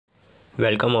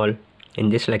Welcome all. In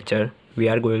this lecture, we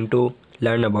are going to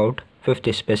learn about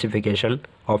fifth specification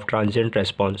of transient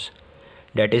response.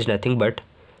 That is nothing but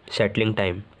settling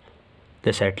time.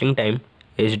 The settling time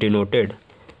is denoted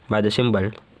by the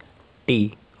symbol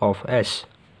T of S,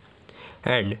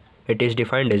 and it is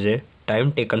defined as a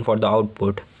time taken for the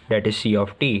output, that is C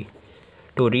of T,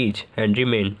 to reach and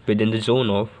remain within the zone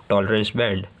of tolerance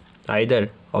band, either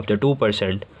of the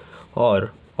 2%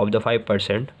 or of the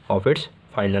 5% of its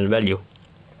final value.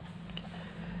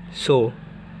 So,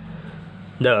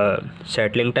 the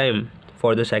settling time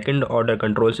for the second order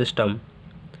control system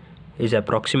is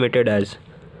approximated as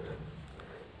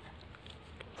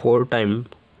 4 times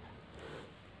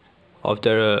of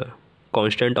the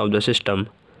constant of the system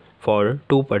for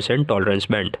 2% tolerance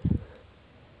band.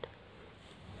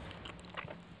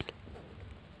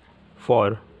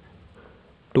 For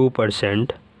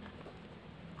 2%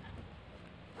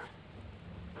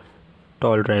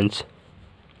 tolerance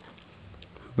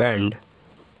band,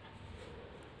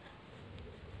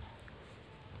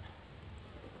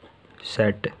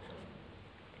 settling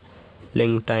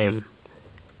time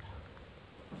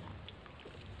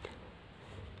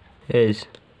is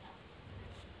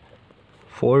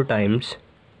 4 times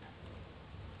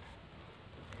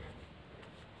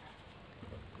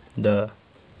the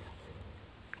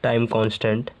time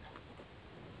constant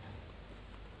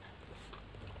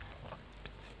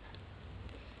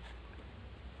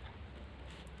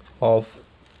of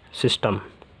system.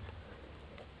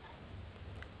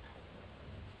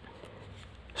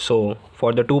 So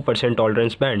for the 2%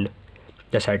 tolerance band,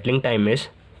 the settling time is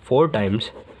 4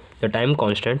 times the time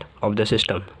constant of the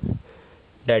system,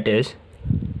 that is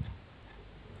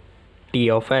T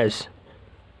of S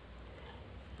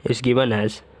is given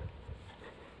as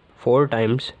 4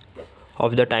 times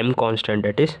of the time constant,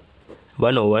 that is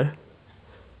 1 over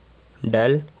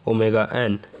del omega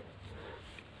n.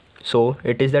 So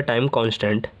it is the time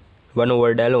constant, 1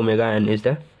 over del omega n is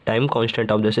the time constant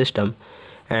of the system,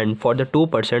 and for the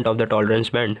 2% of the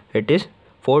tolerance band, it is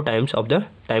 4 times of the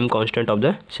time constant of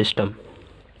the system.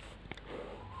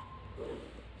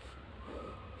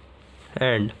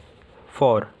 And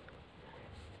for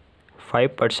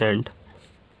 5%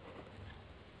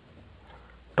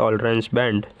 tolerance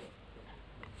band,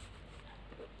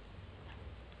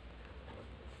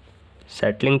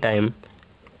 settling time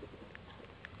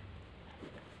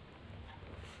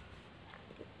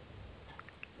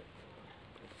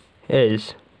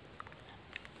is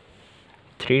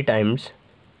 3 times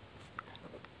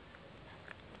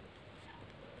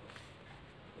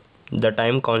the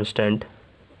time constant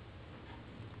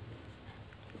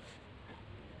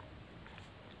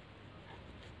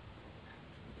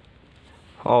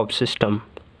of system.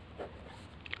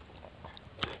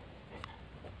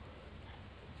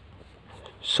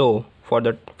 So for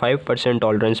the 5%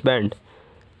 tolerance band,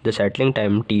 the settling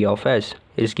time T of S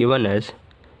is given as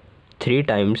 3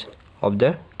 times of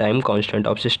the time constant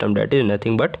of system, that is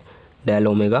nothing but del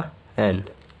omega n.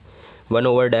 1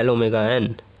 over del omega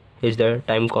n is the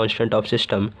time constant of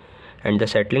system, and the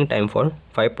settling time for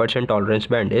 5% tolerance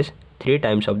band is 3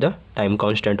 times of the time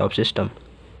constant of system.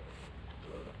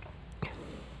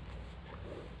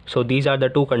 So these are the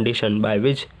two conditions by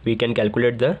which we can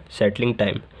calculate the settling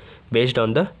time based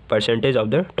on the percentage of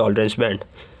the tolerance band.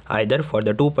 Either for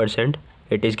the 2%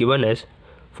 it is given as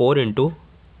 4 into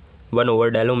 1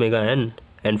 over del omega n,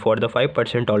 and for the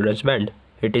 5% tolerance band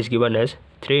it is given as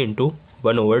 3 into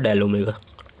 1 over del omega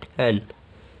n.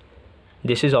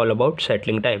 This is all about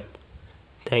settling time.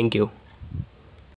 Thank you.